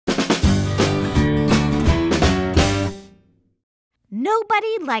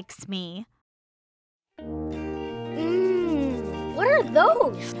Nobody likes me. What are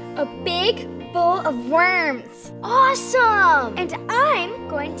those? A big bowl of worms. Awesome! And I'm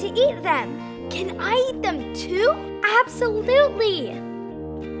going to eat them. Can I eat them too? Absolutely!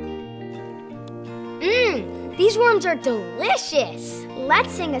 These worms are delicious.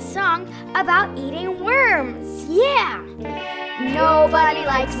 Let's sing a song about eating worms. Yeah! Nobody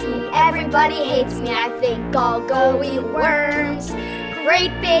likes me, everybody hates me. I think I'll go eat worms.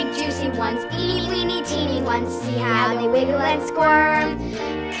 Great big juicy ones, eeny weeny teeny ones. See how they wiggle and squirm.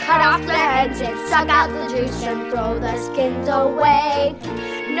 Cut off their heads and suck out the juice and throw the skins away.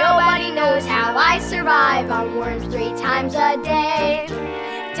 Nobody knows how I survive on worms 3 times a day.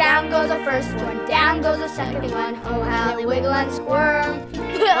 Down goes the first one, down goes the second one. Oh, how they wiggle and squirm.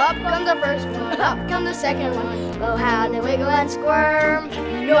 Up comes the first one, up comes the second one. Oh, how they wiggle and squirm.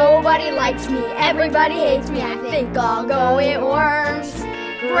 Nobody likes me, everybody hates me. I think I'll go eat worms.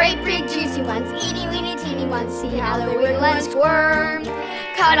 Great big juicy ones, eeny weeny teeny ones. See how they wiggle and squirm.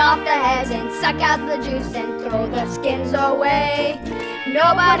 Cut off the heads and suck out the juice and throw the skins away.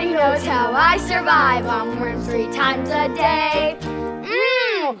 Nobody knows how I survive on worms 3 times a day.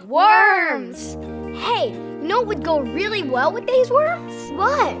 Worms! Hey, you know what would go really well with these worms?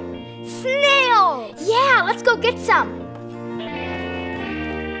 What? Snails! Yeah, let's go get some.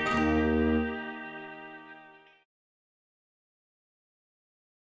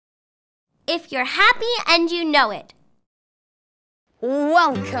 If you're happy and you know it.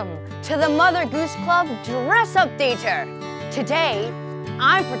 Welcome to the Mother Goose Club Dress Up Dater. Today,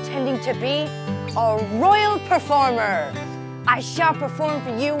 I'm pretending to be a royal performer. I shall perform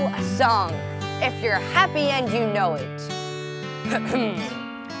for you a song, if you're happy and you know it.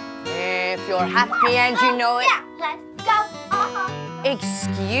 If you're happy and you know it. Yeah, let's go.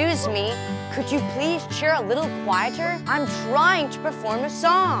 Excuse me, could you please cheer a little quieter? I'm trying to perform a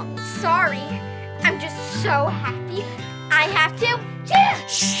song. Sorry, I'm just so happy. I have to cheer.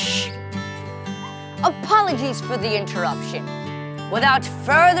 Shh! Apologies for the interruption. Without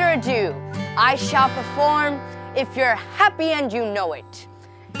further ado, I shall perform If You're Happy and You Know It.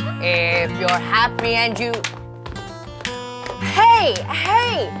 If you're happy and you... Hey,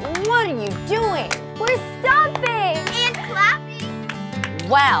 what are you doing? We're stomping and clapping.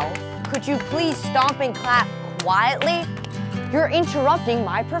 Well, could you please stomp and clap quietly? You're interrupting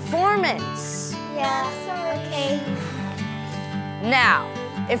my performance. Yeah, sorry. Okay. Now,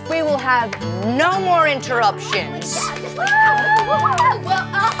 if we will have no more interruptions.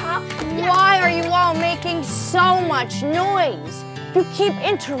 Why are you all making so much noise? You keep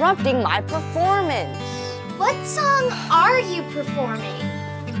interrupting my performance. What song are you performing?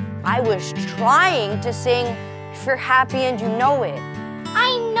 I was trying to sing If You're Happy and You Know It.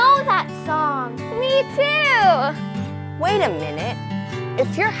 I know that song. Me too. Wait a minute.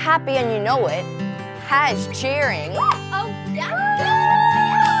 If You're Happy and You Know It has cheering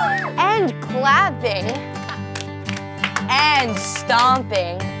and clapping and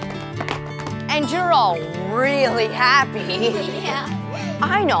stomping, and you're all really happy. Yeah.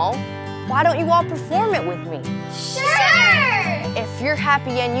 I know. Why don't you all perform it with me? Sure. If you're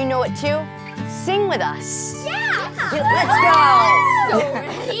happy and you know it too, sing with us. Yeah. Let's go. So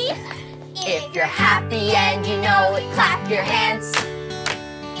ready? If you're happy and you know it, clap your hands.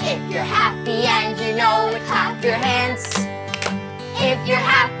 If you're happy and you know it, clap your hands. If you're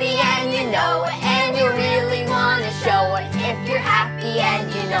happy and you know it, and you really want to show it. If you're happy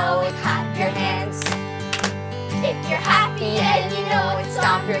and you know it, clap your hands. If you're happy and you know it,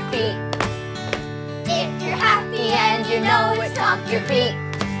 stomp your feet. If you're happy and you know it, stomp your feet.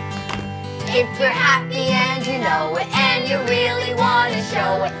 If you're happy and you know it, and you really want to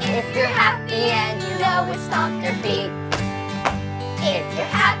show it. If you're happy and you know it, stomp your feet. If you're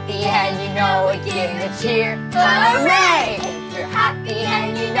happy and you know it, give a cheer. Hooray! If you're happy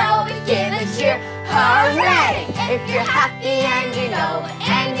and you know it, give a cheer. Hooray! If you're happy and you know it,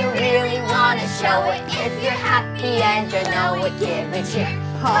 and you really want to show it. If you're happy and you know it, give a cheer.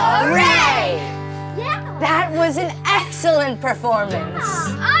 Hooray! Yeah. That was an excellent performance.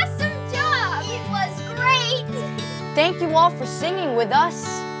 Awesome job. It was great. Thank you all for singing with us.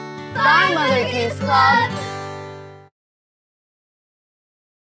 Bye, Mother Goose Club.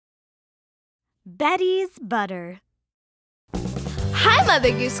 Betty's butter. Hi,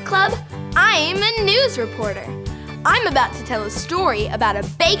 Mother Goose Club. I'm a news reporter. I'm about to tell a story about a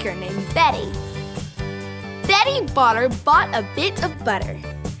baker named Betty. Betty Botter bought a bit of butter.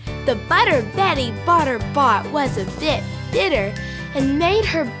 The butter Betty Botter bought was a bit bitter and made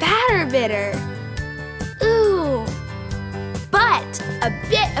her batter bitter. Ooh. But a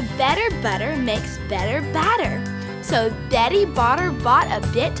bit of better butter makes better batter. So Betty Botter bought a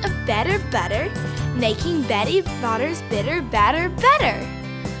bit of better butter, making Betty Botter's bitter batter better.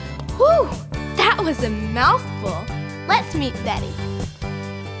 Whew, that was a mouthful. Let's meet Betty.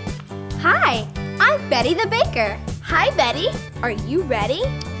 Hi, I'm Betty the baker. Hi, Betty. Are you ready?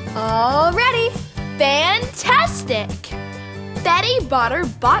 All ready. Fantastic! Betty Botter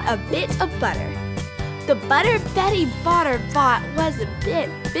bought a bit of butter. The butter Betty Botter bought was a bit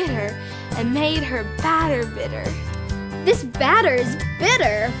bitter and made her batter bitter. This batter is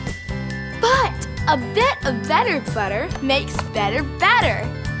bitter. But a bit of better butter makes better batter.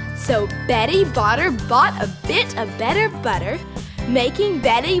 So Betty Botter bought a bit of better butter, making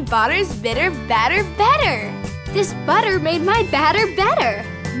Betty Botter's bitter batter better. This butter made my batter better.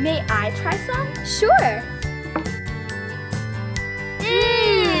 May I try some? Sure.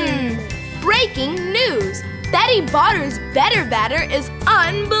 Breaking news! Betty Botter's better batter is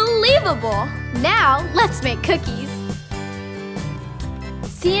unbelievable. Now let's make cookies.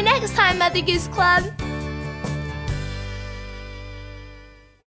 See you next time, Mother Goose Club.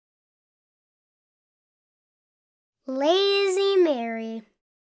 Lazy Mary.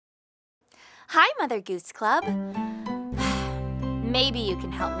 Hi, Mother Goose Club. Maybe you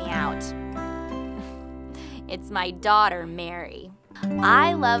can help me out. It's my daughter, Mary.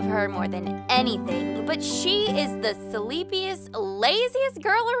 I love her more than anything, but she is the sleepiest, laziest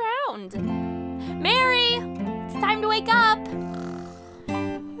girl around. Mary, it's time to wake up.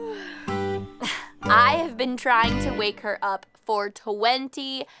 I have been trying to wake her up for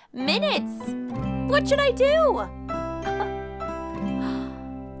 20 minutes. What should I do?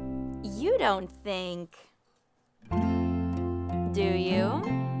 You don't think, do you?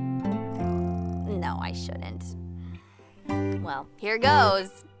 No, I shouldn't. Well, here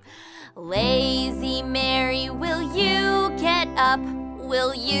goes. Lazy Mary, will you get up?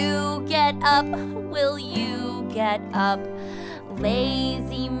 Will you get up? Will you get up?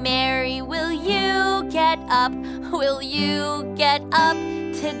 Lazy Mary, will you get up? Will you get up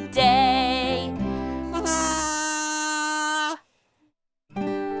today?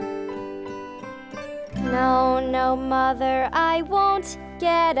 No, no, Mother, I won't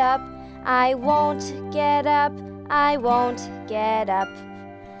get up. I won't get up. I won't get up.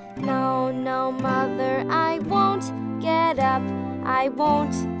 No, no, Mother, I won't get up. I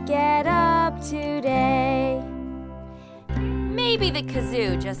won't get up today. Maybe the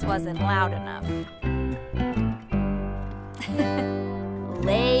kazoo just wasn't loud enough.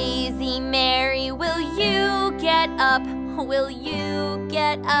 Lazy Mary, will you get up? Will you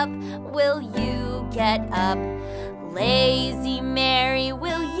get up? Will you get up? Lazy Mary,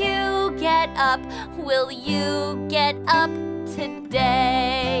 will you get up? Will you get up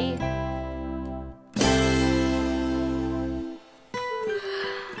today?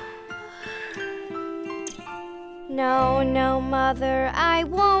 No, no, Mother, I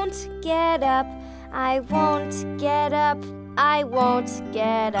won't get up. I won't get up. I won't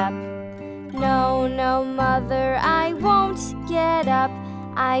get up. No, no, Mother, I won't get up.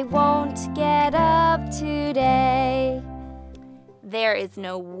 I won't get up today. There is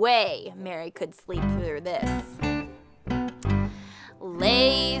no way Mary could sleep through this.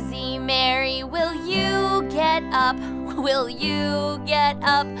 Lazy Mary, will you get up? Will you get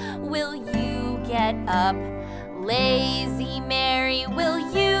up? Will you get up? Lazy Mary, will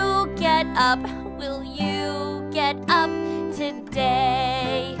you get up? Will you get up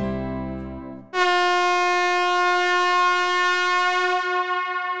today?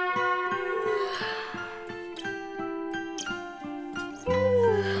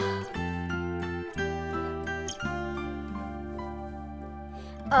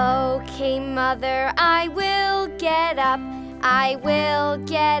 Okay, Mother, I will get up. I will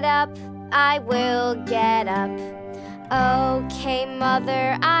get up. I will get up. Okay,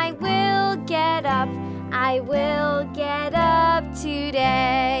 Mother, I will get up. I will get up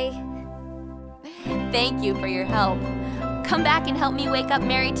today. Thank you for your help. Come back and help me wake up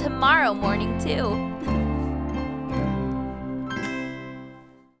Mary tomorrow morning, too.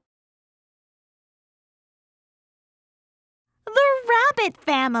 The rabbit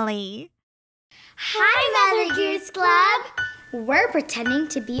family. Hi, Mother Goose Club. We're pretending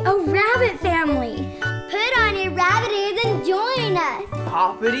to be a rabbit family. Put on your rabbit ears and join us.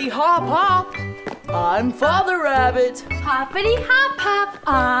 Hoppity hop hop, I'm Father Rabbit. Hoppity hop hop,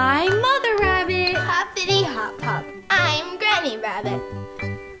 I'm Mother Rabbit. Hoppity hop hop, I'm Granny Rabbit.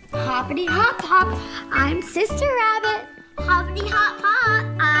 Hoppity hop hop, I'm Sister Rabbit. Hoppity hop hop,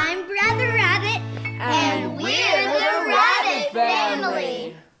 I'm Brother Rabbit. And we're the Rabbit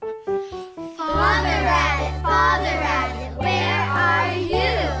Family. Father Rabbit, where are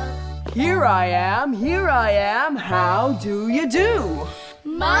you? Here I am, how do you do?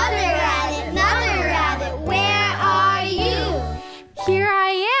 Mother rabbit, where are you? Here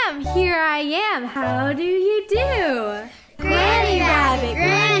I am, how do you do? Granny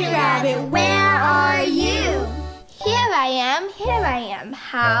rabbit, where are you? Here I am,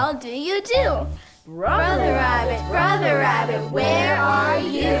 how do you do? Brother rabbit, where are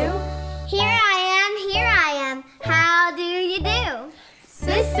you? Here I am, how do you do?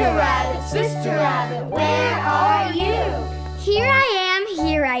 Sister rabbit, where are you? Here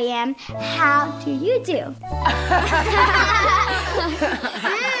I am, how do you do?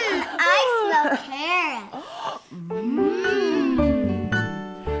 I smell carrots.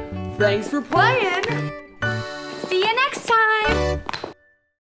 Thanks for playing. See you next time!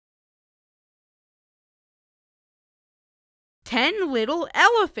 10 Little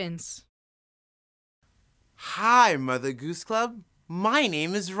Elephants. Hi, Mother Goose Club. My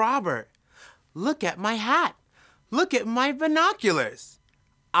name is Robert. Look at my hat. Look at my binoculars.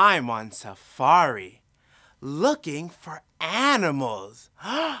 I'm on safari, looking for animals.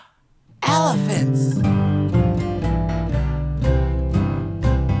 Elephants.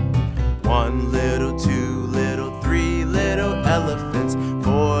 1 little, 2 little, 3 little elephants.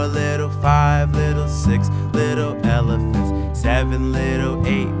 4 little, 5 little, 6 little elephants. 7 little,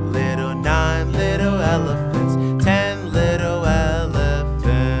 8 little, 9 little elephants. 10 little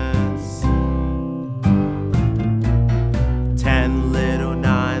elephants. 10 little,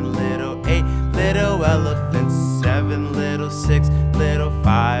 9 little, 8 little elephants. 7 little, 6 little,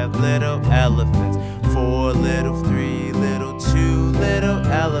 5 little elephants. 4 little, 3 little, 2 little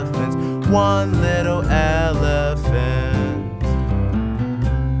elephants. 1 little elephant.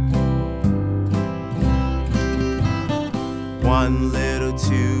 1 little,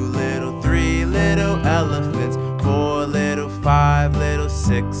 2 little, 3 little elephants. 4 little, 5 little,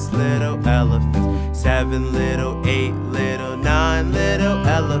 6 little elephants. 7 little, 8 little, 9 little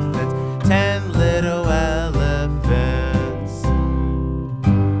elephants. 10 little elephants.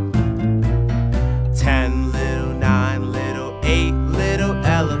 10 little, 9 little, 8 little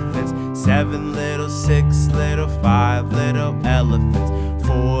elephants. 7 little, 6 little, 5 little elephants.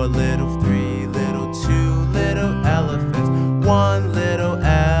 4 little, 3 little, 2 little elephants. 1 little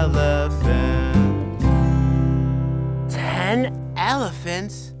elephant. 10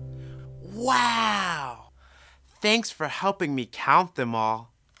 elephants? Wow! Thanks for helping me count them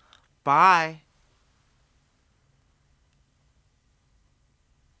all. Bye.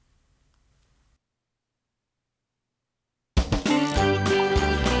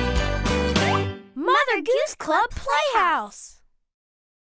 Mother Goose Club Playhouse.